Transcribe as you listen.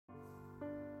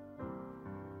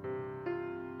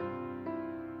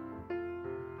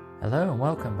Hello and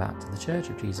welcome back to the Church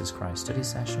of Jesus Christ study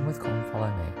session with Come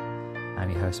Follow Me. I'm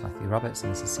your host Matthew Roberts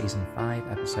and this is Season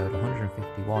 5, Episode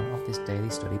 151 of this daily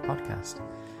study podcast.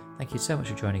 Thank you so much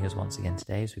for joining us once again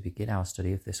today as we begin our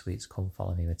study of this week's Come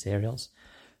Follow Me materials,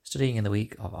 studying in the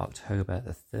week of October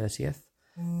the 30th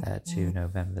to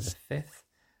November the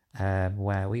 5th,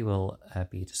 where we will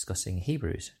be discussing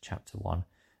Hebrews chapter 1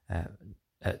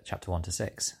 to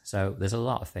 6. So there's a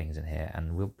lot of things in here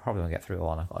and we'll probably won't get through it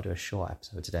all. I've got to do a short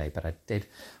episode today, but I did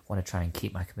want to try and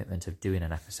keep my commitment of doing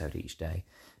an episode each day,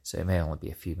 so it may only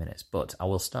be a few minutes, but I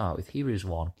will start with Hebrews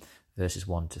 1 verses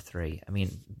 1 to 3. I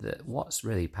mean, what's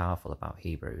really powerful about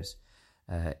Hebrews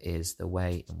is the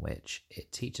way in which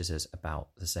it teaches us about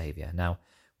the Saviour. Now,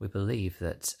 we believe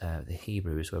that the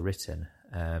Hebrews were written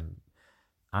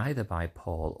either by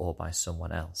Paul or by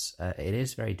someone else. It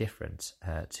is very different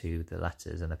to the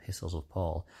letters and epistles of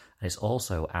Paul, and it's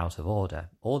also out of order.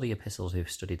 All the epistles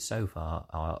we've studied so far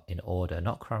are in order,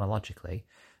 not chronologically,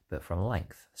 but from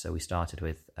length. So we started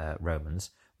with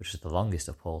Romans, which was the longest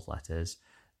of Paul's letters,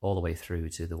 all the way through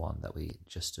to the one that we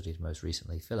just studied most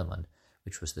recently, Philemon,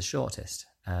 which was the shortest.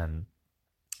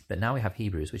 But now we have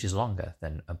Hebrews, which is longer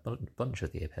than a bunch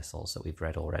of the epistles that we've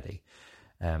read already.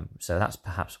 So that's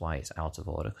perhaps why it's out of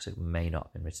order, because it may not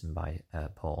have been written by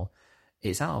Paul.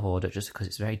 It's out of order just because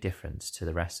it's very different to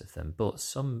the rest of them, but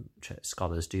some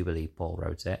scholars do believe Paul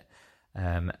wrote it.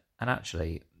 And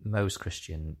actually, most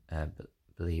Christian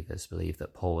believers believe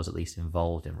that Paul was at least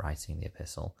involved in writing the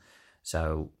epistle.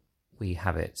 So we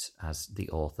have it as the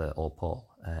author or Paul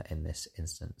in this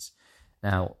instance.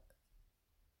 Now,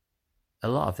 a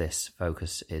lot of this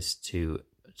focus is to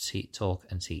talk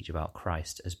and teach about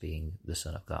Christ as being the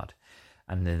Son of God.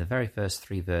 And in the very first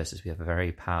 3 verses, we have a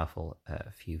very powerful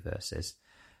few verses.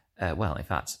 In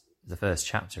fact, the first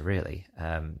chapter really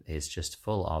is just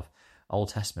full of Old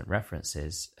Testament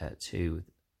references to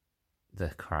the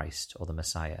Christ or the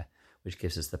Messiah, which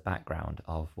gives us the background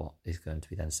of what is going to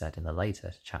be then said in the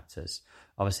later chapters.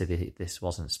 Obviously, this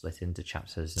wasn't split into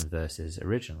chapters and verses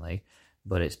originally,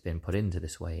 but it's been put into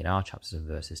this way in our chapters and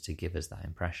verses to give us that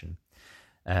impression.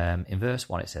 In verse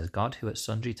 1 it says, God, who at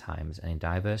sundry times and in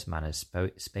diverse manners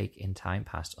spake in time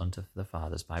past unto the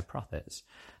fathers by prophets,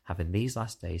 have in these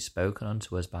last days spoken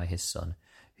unto us by his Son,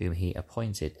 whom he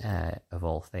appointed heir of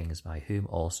all things, by whom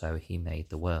also he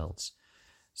made the worlds.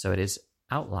 So it is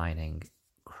outlining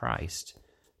Christ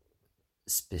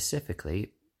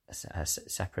specifically as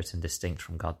separate and distinct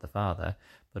from God the Father,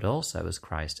 but also as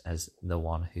Christ as the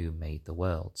one who made the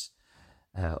worlds.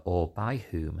 Or by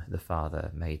whom the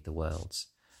Father made the worlds.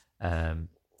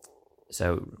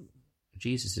 So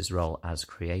Jesus' role as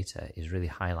creator is really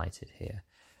highlighted here,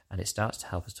 and it starts to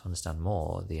help us to understand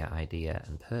more the idea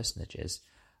and personages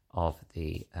of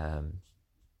the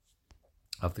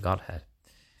Godhead.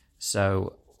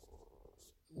 So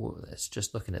let's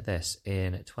just looking at this.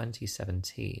 In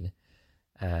 2017,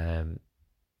 in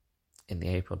the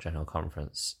April General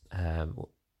Conference,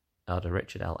 Elder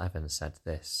Richard L. Evans said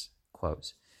this,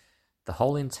 quote, "The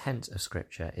whole intent of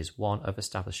Scripture is one of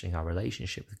establishing our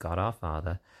relationship with God our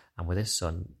Father and with his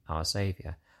Son, our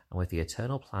Saviour, and with the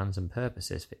eternal plans and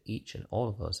purposes for each and all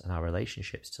of us and our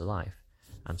relationships to life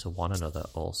and to one another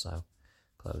also."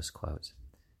 Close quote.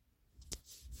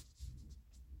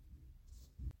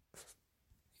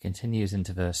 He continues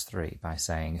into verse 3 by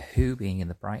saying, "Who being in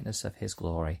the brightness of his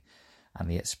glory and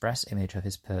the express image of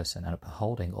his person, and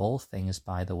beholding all things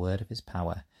by the word of his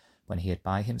power, when he had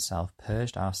by himself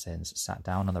purged our sins, sat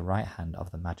down on the right hand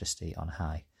of the majesty on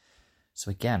high." So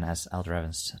again, as Elder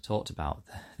Evans talked about,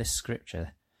 this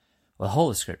scripture, well, the whole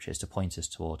of scripture is to point us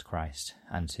toward Christ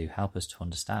and to help us to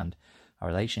understand our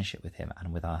relationship with him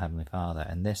and with our Heavenly Father.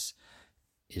 And this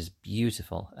is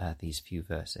beautiful, these few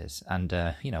verses, and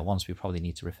ones we probably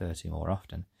need to refer to more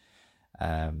often,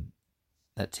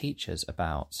 that teach us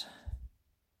about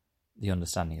the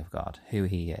understanding of God, who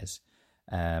he is,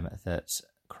 that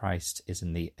Christ is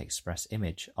in the express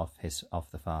image of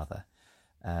the Father,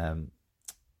 and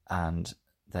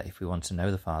that if we want to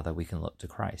know the Father, we can look to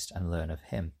Christ and learn of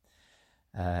him.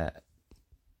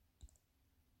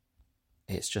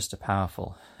 It's just a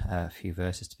powerful few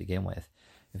verses to begin with.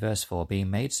 In verse 4,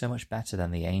 "Being made so much better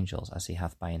than the angels, as he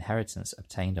hath by inheritance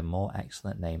obtained a more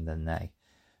excellent name than they."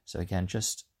 So again,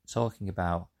 just talking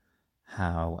about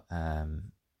how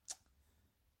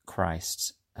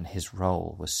Christ and his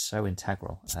role was so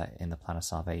integral in the plan of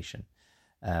salvation.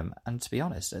 And to be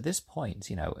honest, at this point,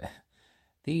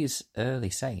 these early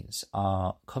saints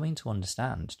are coming to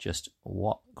understand just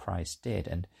what Christ did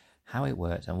and how it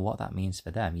worked and what that means for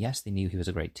them. Yes, they knew he was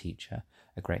a great teacher,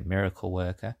 a great miracle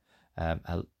worker,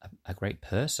 a great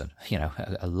person,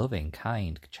 a loving,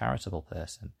 kind, charitable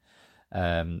person.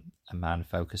 a man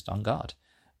focused on God.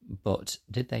 But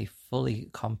did they fully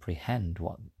comprehend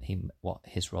what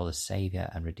his role as Saviour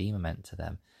and Redeemer meant to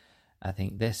them? I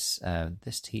think this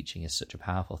teaching is such a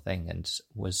powerful thing and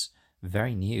was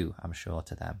very new, I'm sure,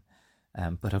 to them.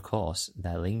 But of course,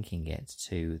 they're linking it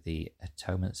to the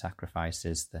atonement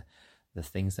sacrifices, the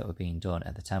things that were being done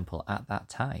at the temple at that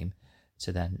time,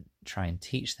 to then try and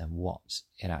teach them what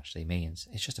it actually means.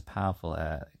 It's just a powerful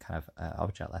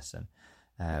object lesson,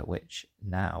 which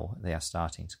now they are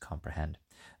starting to comprehend.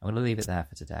 I'm going to leave it there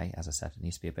for today. As I said, it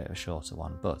needs to be a bit of a shorter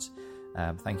one, but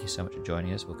thank you so much for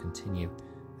joining us. We'll continue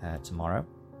tomorrow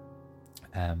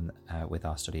with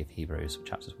our study of Hebrews,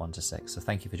 chapters 1 to 6. So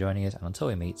thank you for joining us, and until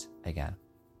we meet again.